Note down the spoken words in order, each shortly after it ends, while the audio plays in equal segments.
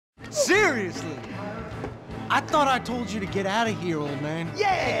Seriously. I thought I told you to get out of here, old man.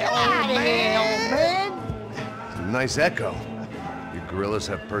 Yeah, old man. It's a nice echo. Your gorillas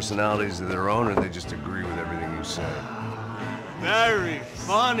have personalities of their own, or they just agree with everything you say? Very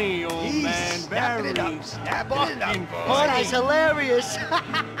funny, old man. Very fucking funny. That's hilarious.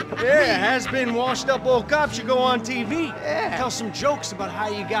 Yeah, has-been washed-up old cop should go on TV. Yeah. Tell some jokes about how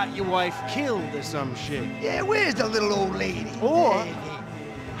you got your wife killed or some shit. Yeah, where's the little old lady? Or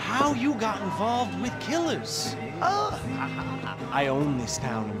how you got involved with killers. I own this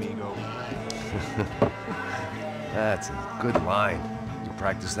town, amigo. That's a good line. You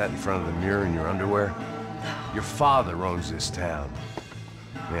practice that in front of the mirror in your underwear? Your father owns this town.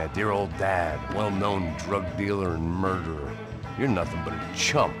 Yeah, dear old dad, well-known drug dealer and murderer. You're nothing but a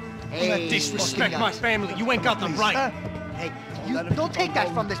chump. Hey, disrespect my family. You ain't got them right. Hey, you don't take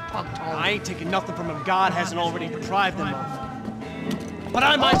that from this punk, Tony. I ain't taking nothing from him God hasn't already deprived them of. But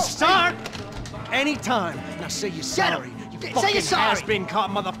I might start anytime. Now say you're sorry. Say you're sorry. Has-been caught,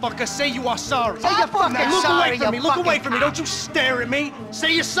 motherfucker. Say you are sorry. Say you're fucking Look sorry, away from me. you Look away fucking from me. Don't you stare at me.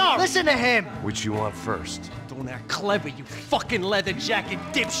 Say you're sorry. Listen to him. Which you want first? Don't act clever, you fucking leather jacket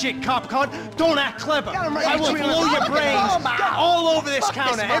dipshit cop cunt. Don't act clever. Got him right I will between blow us. your Look at brains him. all over this Fuck this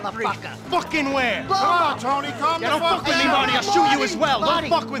counter every motherfucker. fucking where. Come on, Tony, calm Yeah, the don't fuck with me, down. Marty. I'll shoot you as well. Marty,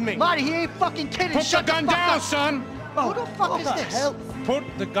 Don't fuck with me. Marty, he ain't fucking kidding. Put Shut the gun fuck down, up. son. Who the fuck is this? Hell? Put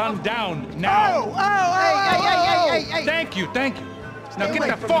the gun down now. Hey. Thank you. Now Stay get away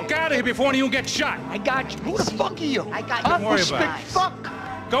the from fuck me. out of here before one of you get shot. I got you. Who the fuck are you? I got Don't you. worry Big about it. fuck.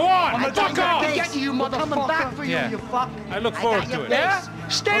 Go on, I'm fuck off. get you, motherfucker. Coming back for you, Yeah. you fuck. I look got forward your to it. face. Yeah?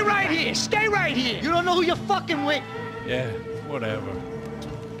 Stay right here. Stay right here. You don't know who you're fucking with. Yeah, whatever.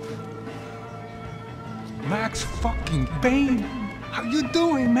 Max fucking Payne. How you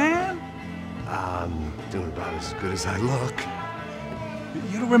doing, man? I'm doing about as good as I look.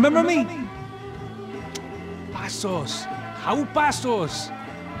 You don't remember me? Pasos. How Pasos?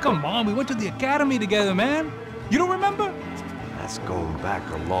 Come on, we went to the academy together, man. You don't remember? That's going back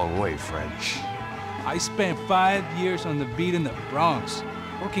a long way, friend. I spent 5 years on the beat in the Bronx,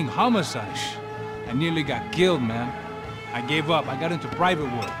 working homicide. I nearly got killed, man. I gave up. I got into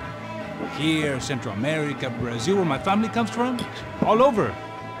private work. Here, Central America, Brazil, where my family comes from. All over.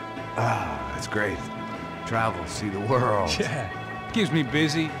 Ah, that's great. Travel, see the world. Yeah, keeps me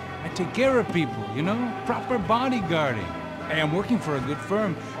busy. I take care of people, you know? Proper bodyguarding. Hey, I'm working for a good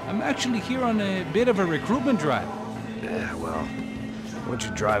firm. I'm actually here on a bit of a recruitment drive. Yeah, well, why don't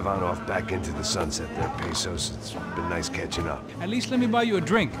you drive on off back into the sunset there, Pesos? It's been nice catching up. At least let me buy you a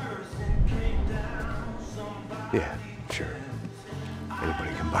drink. Yeah, sure.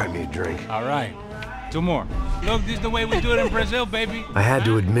 Anybody can buy me a drink. All right. 2 more. Look, this is the way we do it in Brazil, baby. I had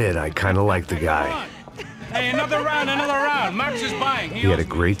to admit, I kind of liked the guy. Hey, another round. Max is buying. He had a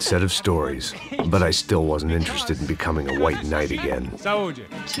great set of stories, but I still wasn't interested in becoming a white knight again. Saúde.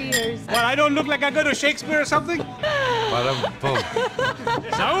 Cheers. What, I don't look like I go to Shakespeare or something?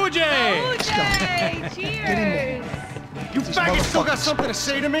 Saúde! Okay, cheers. You faggot still got something to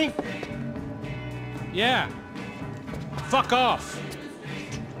say to me? Yeah. Fuck off.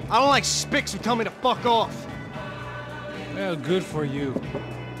 I don't like spics who tell me to fuck off. Well, good for you.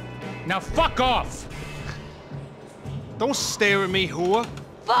 Now fuck off. Don't stare at me, whore.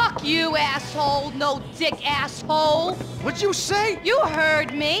 Fuck you, asshole. No dick, asshole. What'd you say? You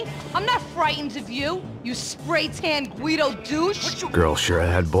heard me. I'm not frightened of you, you spray-tan Guido douche. Girl sure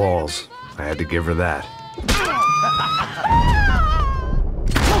had balls. I had to give her that.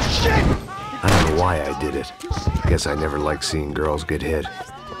 Oh, shit! I don't know why I did it. Guess I never liked seeing girls get hit.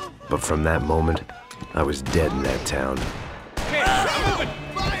 But from that moment, I was dead in that town.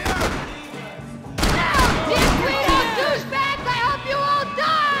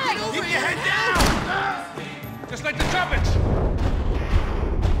 Just like the trumpets!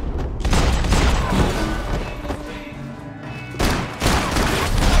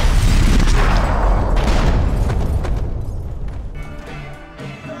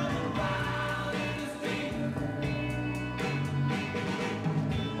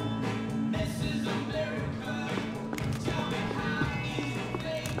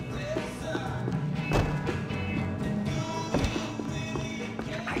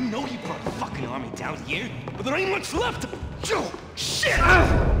 I know you brought a fucking army down here, but there ain't much left. Oh, shit!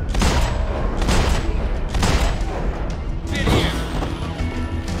 I'm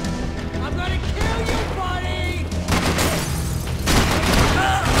gonna kill you, buddy!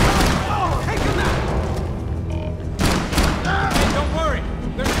 Hey, come out! Hey, don't worry.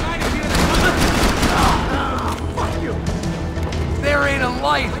 There's fighters here Fuck you! There ain't a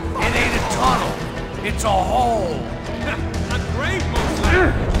light, it ain't a tunnel. It's a hole. A grave, most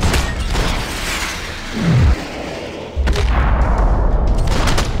likely.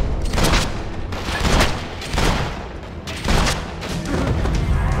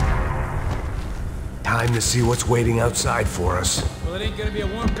 Time to see what's waiting outside for us. Well, it ain't gonna be a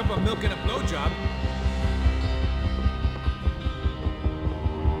warm cup of milk and a blowjob.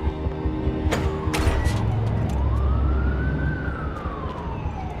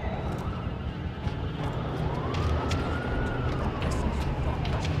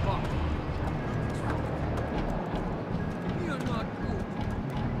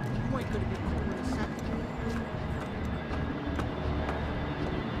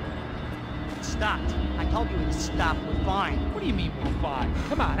 Stopped. I told you to stop. We're fine. What do you mean we're fine?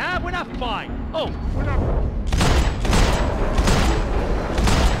 Come on, huh? We're not fine. Oh, we're not...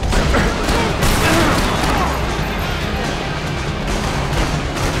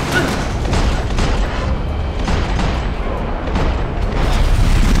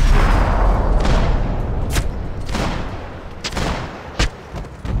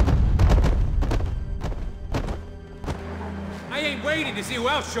 I ain't waiting to see who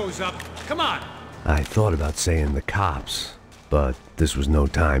else shows up. Come on. I thought about saying the cops, but this was no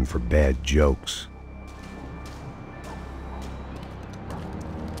time for bad jokes.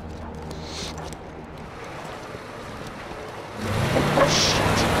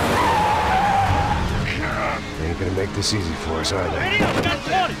 They ain't gonna make this easy for us, are they?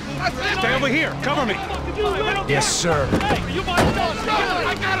 Stay over here. Cover me. Yes, sir. You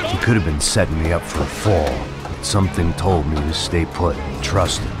He could have been setting me up for a fall, but something told me to stay put and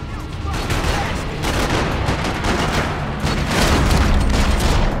trust him.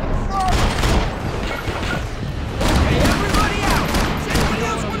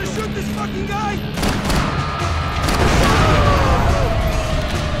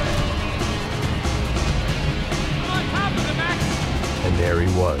 And there he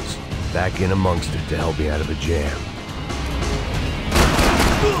was, back in amongst it to help me out of a jam.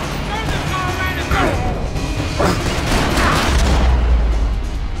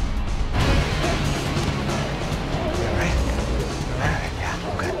 Yeah,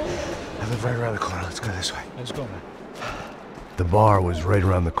 okay. I live right around the corner. Let's go this way. Let's go, man. The bar was right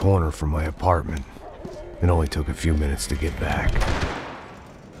around the corner from my apartment. It only took a few minutes to get back.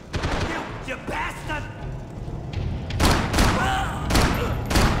 You bastard!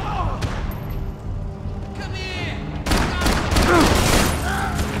 Come here!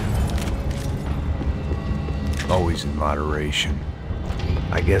 Always in moderation.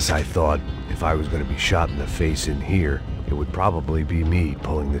 I guess I thought if I was going to be shot in the face in here, it would probably be me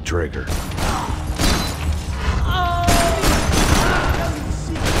pulling the trigger.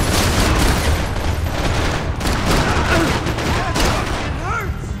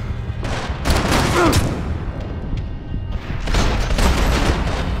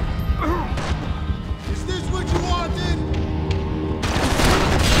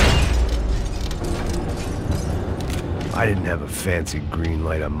 I didn't have a fancy green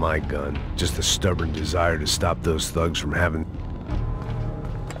light on my gun, just a stubborn desire to stop those thugs from having...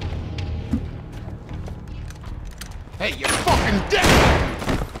 Hey, you're fucking dead!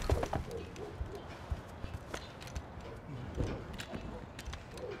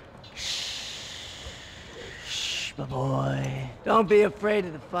 Shh, my boy. Don't be afraid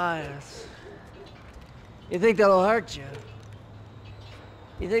of the fires. You think they'll hurt you?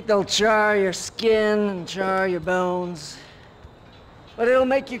 You think they'll char your skin and char your bones? But it'll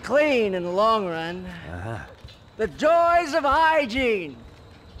make you clean in the long run. The joys of hygiene!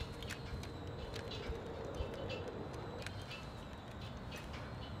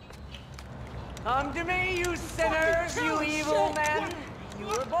 Come to me, you sinners, you evil men! You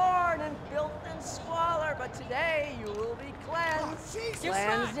were born in filth and squalor, but today you will be cleansed.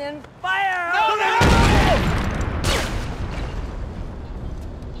 Cleansed in fire!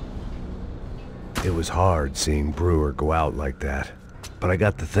 It was hard seeing Brewer go out like that. But I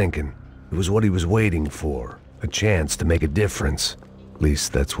got to thinking, it was what he was waiting for. A chance to make a difference. At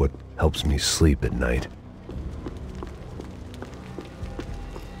least that's what helps me sleep at night.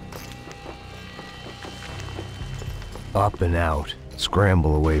 Up and out.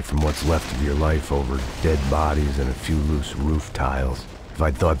 Scramble away from what's left of your life over dead bodies and a few loose roof tiles. If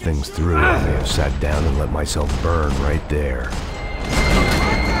I'd thought things through, I may have sat down and let myself burn right there.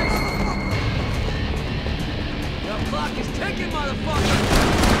 The clock is ticking, motherfucker!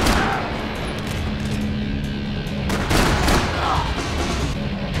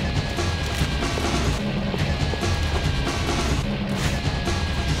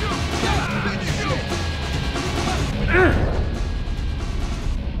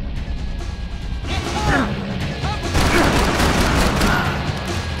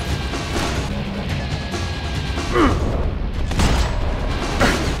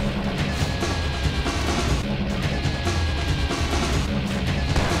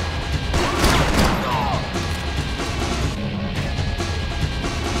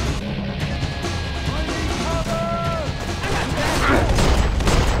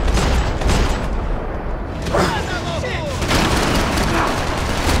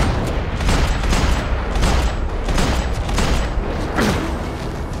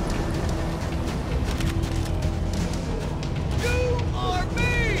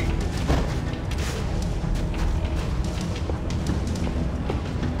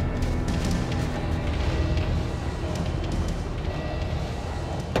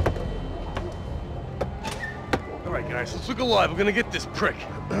 guys, let's look alive. We're gonna get this prick.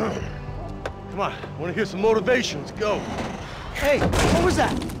 Come on, I wanna hear some motivation. Let's go. Hey, what was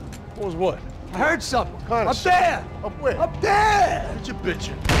that? What was what? I heard something. Kind of Up there! Up where? Up there! What you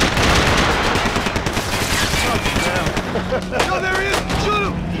bitching? No, there he is! Shoot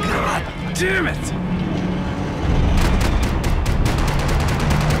him! God damn it!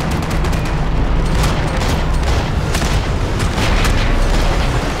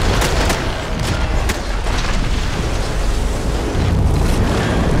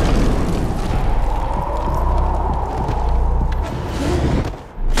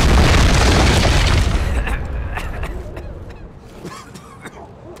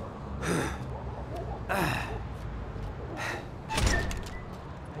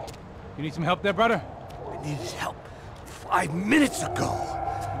 You need some help there, brother? I needed help 5 minutes ago.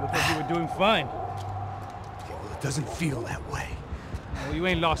 You look like you were doing fine. Okay, well, it doesn't feel that way. Well, you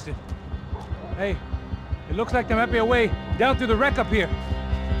ain't lost it. Hey, it looks like there might be a way down through the wreck up here.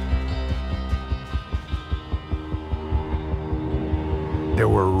 There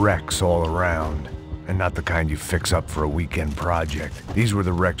were wrecks all around, and not the kind you fix up for a weekend project. These were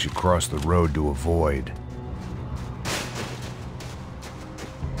the wrecks you cross the road to avoid.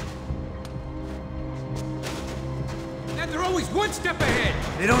 And they're always one step ahead.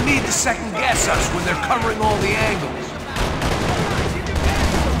 They don't need to second guess us when they're covering all the angles.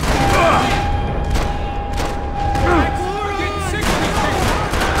 We're getting sick of this thing.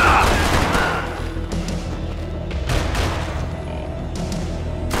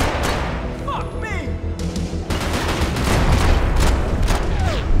 Fuck me!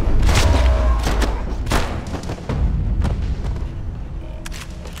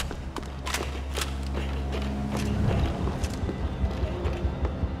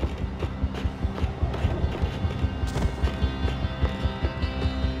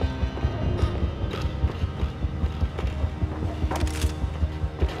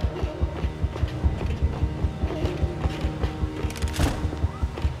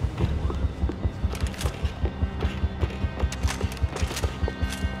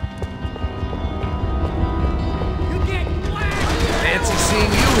 Fancy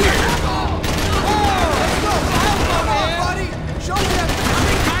seeing you here.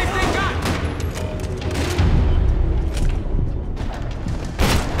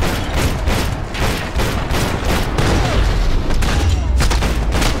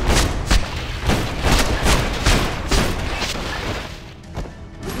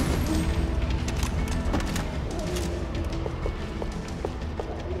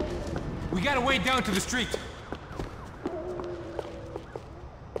 We got a way down to the street.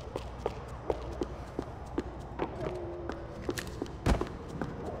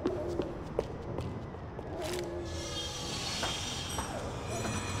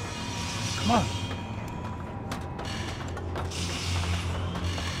 Come on.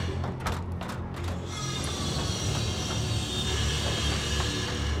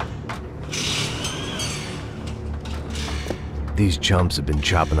 These chumps have been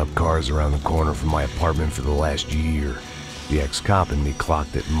chopping up cars around the corner from my apartment for the last year. The ex-cop in me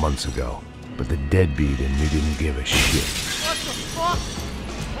clocked it months ago, but the deadbeat in me didn't give a shit. What the fuck?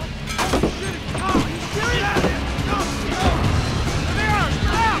 Oh, shit, it's Tom! Are you serious? Go! There they are!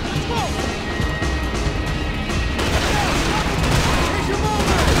 Stop! Let's go! Here's your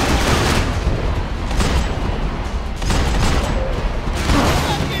movement!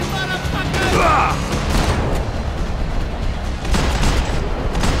 Fucking motherfucker!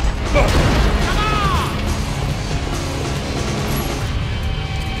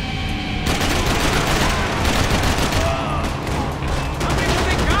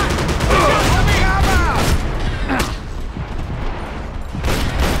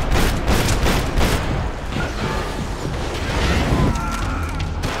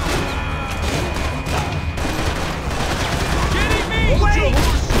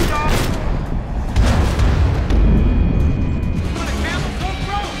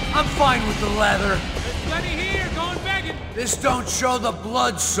 I'm fine with the leather. There's plenty here, going begging. This don't show the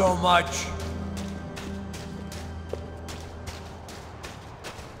blood so much.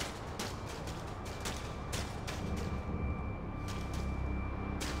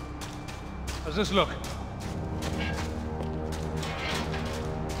 How's this look?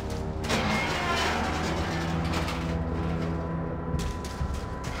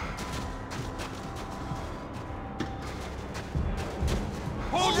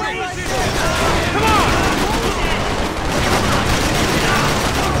 Hold right there. Come on!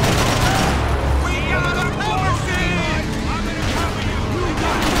 We got a horses! I'm gonna cover you.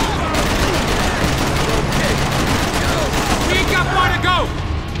 We ain't got far to go.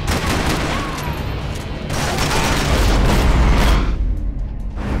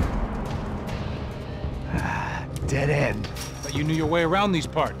 your way around these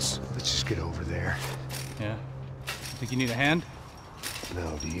parts. Let's just get over there. Yeah? Think you need a hand?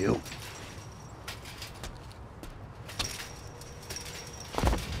 No, do you?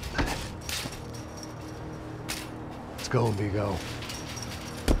 Let's go, amigo.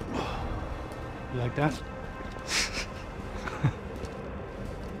 You like that?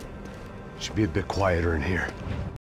 Should be a bit quieter in here.